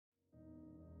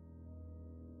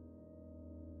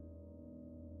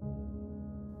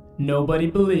Nobody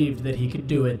believed that he could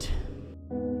do it.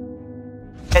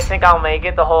 I think I'll make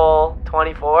it the whole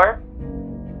 24.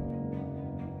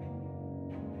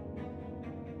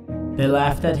 They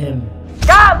laughed at him.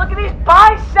 God, look at these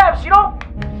biceps. You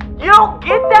don't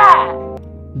get that.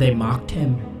 They mocked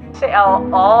him. Say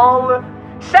all.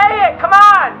 Say it. Come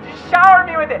on. Just shower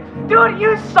me with it. Dude,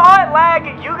 you saw it lag.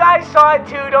 You guys saw it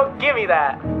too. Don't give me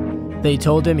that. They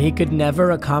told him he could never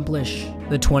accomplish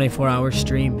the 24-hour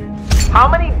stream. How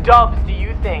many dubs do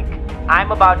you think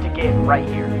I'm about to get right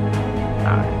here?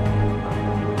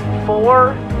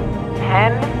 4,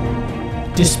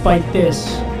 10. Despite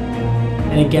this,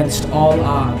 and against all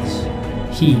odds,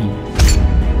 he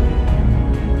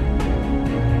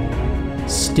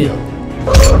still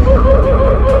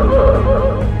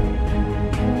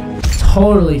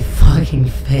totally fucking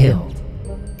failed.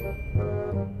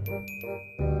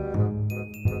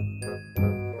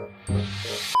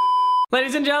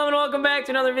 Ladies and gentlemen, welcome back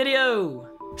to another video.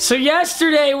 So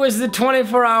yesterday was the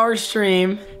 24-hour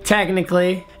stream,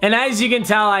 technically. And as you can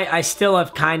tell, I still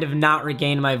have kind of not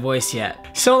regained my voice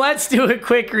yet. So let's do a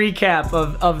quick recap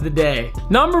of the day.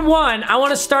 Number one, I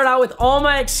want to start out with all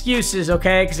my excuses,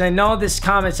 okay? Because I know this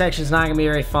comment section is not going to be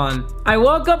very fun. I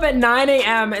woke up at 9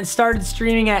 a.m. and started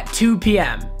streaming at 2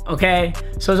 p.m., okay?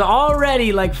 So I was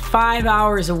already like 5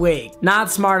 hours awake. Not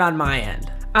smart on my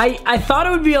end. I thought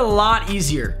it would be a lot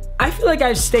easier. I feel like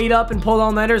I've stayed up and pulled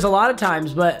all-nighters a lot of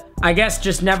times, but I guess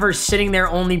just never sitting there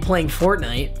only playing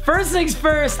Fortnite. First things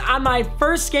first, on my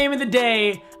first game of the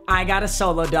day, I got a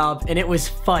solo dub, and it was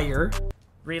fire.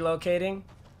 Relocating.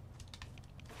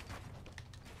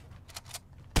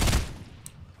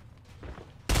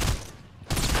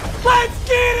 Let's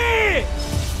get it!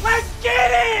 Let's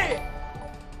get it!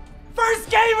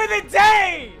 First game of the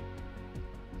day!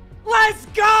 Let's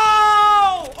go!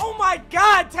 Oh my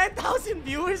god, 10,000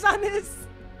 viewers on this?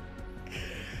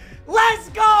 Let's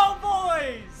go,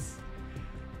 boys!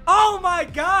 Oh my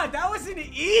god, that was an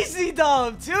easy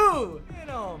dub, too. Get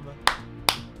 'em.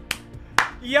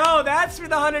 Yo, that's for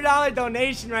the $100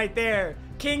 donation right there.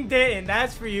 King Ditton,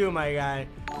 that's for you, my guy.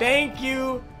 Thank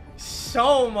you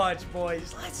so much,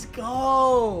 boys. Let's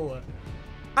go.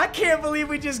 I can't believe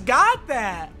we just got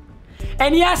that.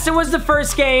 And yes, it was the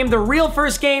first game. The real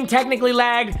first game technically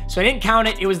lagged, so I didn't count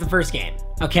it. It was the first game.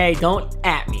 Okay, don't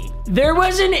at me. There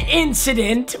was an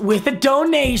incident with a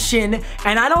donation,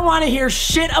 and I don't want to hear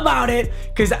shit about it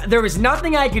because there was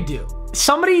nothing I could do.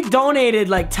 Somebody donated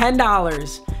like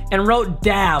 $10 and wrote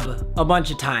dab a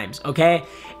bunch of times, okay?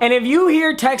 And if you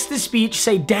hear text-to-speech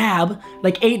say dab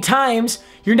like 8 times,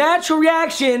 your natural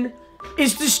reaction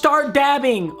is to start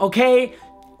dabbing, okay?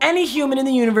 Any human in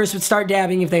the universe would start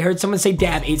dabbing if they heard someone say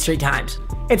dab 8 straight times.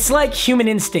 It's like human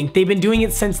instinct. They've been doing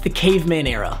it since the caveman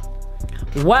era.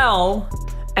 Well,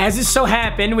 as it so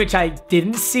happened, which I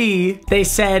didn't see, they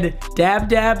said dab,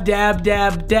 dab, dab,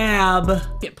 dab,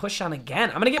 dab. Get pushed on again.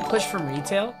 I'm gonna get pushed from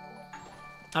retail.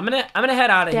 I'm gonna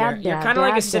head out of here. You're kind of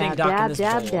like a sitting duck in this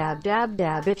bowl. Dab, dab,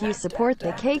 dab, if you support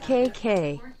the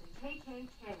KKK.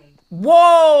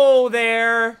 Whoa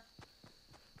there.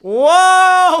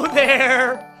 Whoa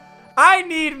there. I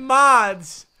need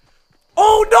mods.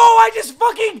 Oh no, I just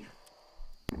fucking...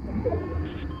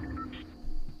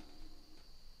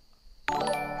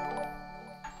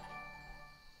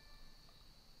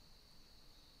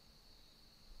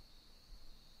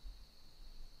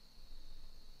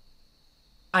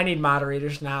 I need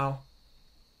moderators now.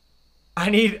 I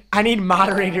need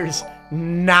moderators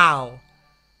now.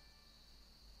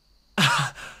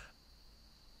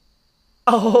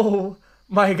 Oh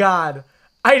my god.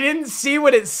 I didn't see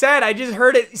what it said. I just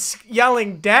heard it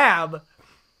yelling dab.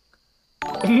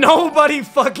 Nobody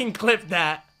fucking clipped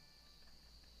that.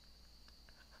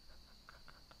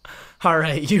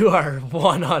 Alright, you are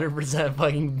 100%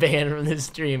 fucking banned from this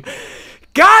stream.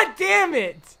 God damn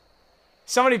it!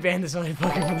 Somebody banned this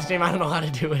motherfucker from the stream. I don't know how to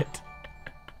do it.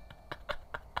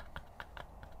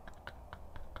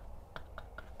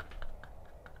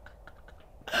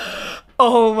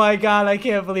 Oh my god, I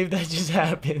can't believe that just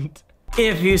happened.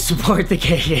 If you support the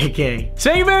KKK.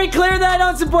 So you're very clear that I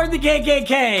don't support the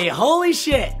KKK. Holy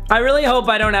shit. I really hope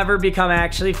I don't ever become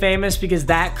actually famous because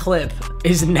that clip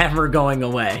is never going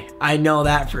away. I know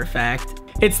that for a fact.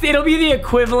 It'll be the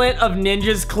equivalent of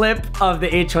Ninja's clip of the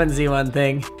H1Z1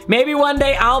 thing. Maybe one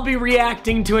day I'll be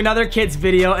reacting to another kid's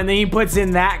video and then he puts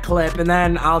in that clip and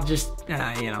then I'll just,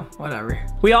 you know, whatever.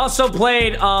 We also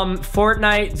played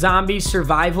Fortnite zombie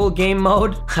survival game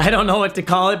mode. I don't know what to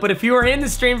call it, but if you were in the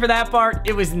stream for that part,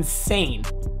 it was insane.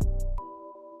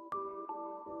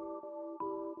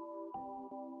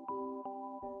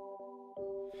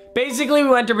 Basically, we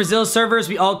went to Brazil servers,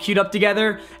 we all queued up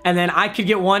together, and then I could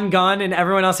get one gun and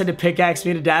everyone else had to pickaxe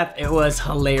me to death. It was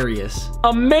hilarious.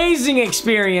 Amazing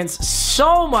experience,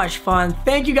 so much fun.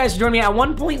 Thank you guys for joining me. At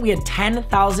one point, we had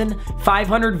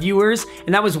 10,500 viewers,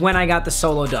 and that was when I got the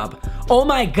solo dub. Oh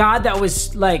my God, that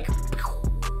was like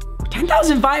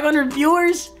 10,500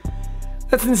 viewers?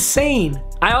 That's insane.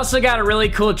 I also got a really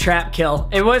cool trap kill.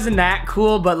 It wasn't that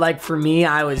cool, but like for me,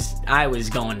 I was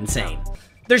going insane.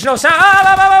 There's no sound.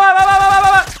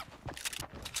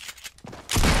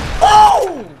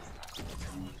 Oh!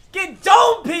 Get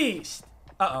dome pieced!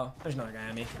 Uh-oh, there's another guy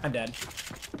on me. I'm dead.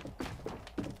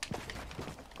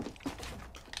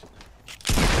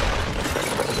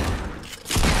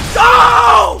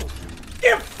 Oh!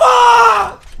 Get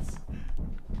fucked!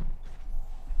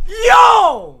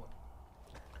 Yo!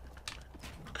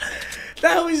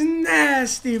 That was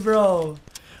nasty, bro.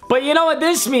 But you know what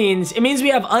this means? It means we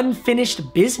have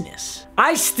unfinished business.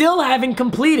 I still haven't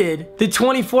completed the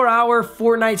 24-hour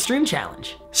Fortnite stream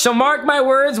challenge. So mark my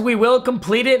words, we will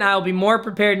complete it and I'll be more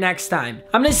prepared next time.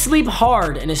 I'm gonna sleep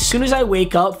hard, and as soon as I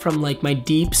wake up from like my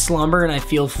deep slumber and I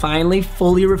feel finally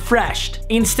fully refreshed,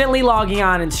 instantly logging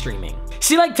on and streaming.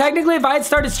 See, like technically if I had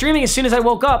started streaming as soon as I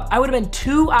woke up, I would have been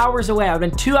 2 hours away. I would have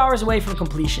been 2 hours away from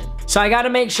completion. So I gotta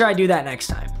make sure I do that next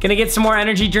time. Gonna get some more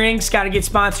energy drinks, gotta get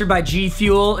sponsored by G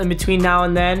Fuel in between now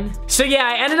and then. So yeah,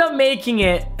 I ended up making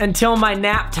it until my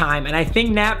nap time, and I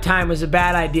think nap time was a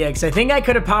bad idea because I think I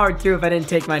could have powered through if I didn't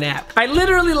take my nap. I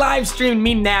literally live streamed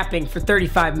me napping for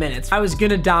 35 minutes. I was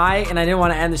gonna die and I didn't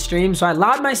want to end the stream, so I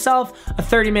allowed myself a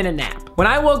 30-minute nap. When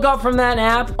I woke up from that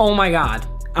nap, oh my God.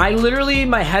 I literally,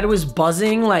 my head was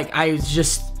buzzing, like I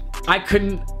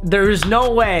couldn't, there was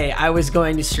no way I was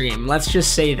going to stream. Let's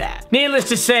just say that. Needless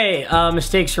to say,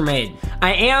 mistakes were made.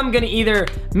 I am gonna either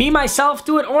me myself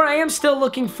do it, or I am still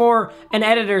looking for an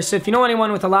editor. So if you know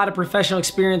anyone with a lot of professional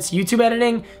experience YouTube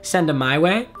editing, send them my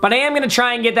way. But I am gonna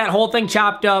try and get that whole thing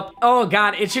chopped up. Oh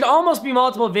God, it should almost be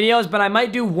multiple videos, but I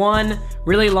might do one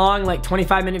really long, like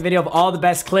 25-minute video of all the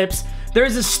best clips.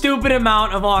 There's a stupid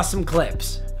amount of awesome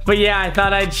clips. But yeah, I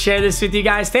thought I'd share this with you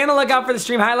guys. Stay on the lookout for the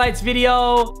stream highlights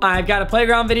video. I've got a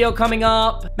playground video coming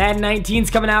up. Madden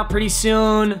 19's coming out pretty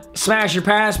soon. Smash Your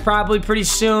Pass probably pretty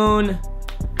soon.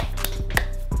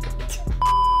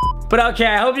 But okay,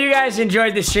 I hope you guys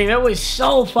enjoyed the stream. It was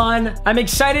so fun. I'm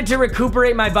excited to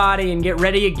recuperate my body and get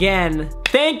ready again.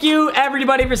 Thank you,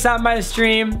 everybody, for stopping by the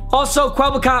stream. Also,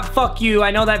 Quebblecop, fuck you. I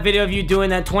know that video of you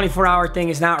doing that 24-hour thing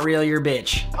is not real. You're a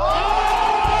bitch.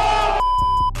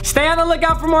 Stay on the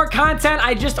lookout for more content.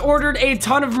 I just ordered a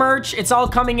ton of merch. It's all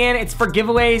coming in. It's for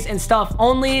giveaways and stuff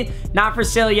only. Not for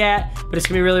sale yet, but it's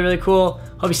gonna be really, really cool.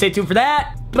 Hope you stay tuned for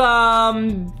that.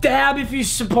 Dab if you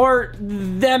support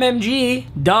the MMG.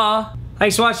 Duh.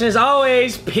 Thanks for watching as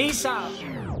always. Peace out.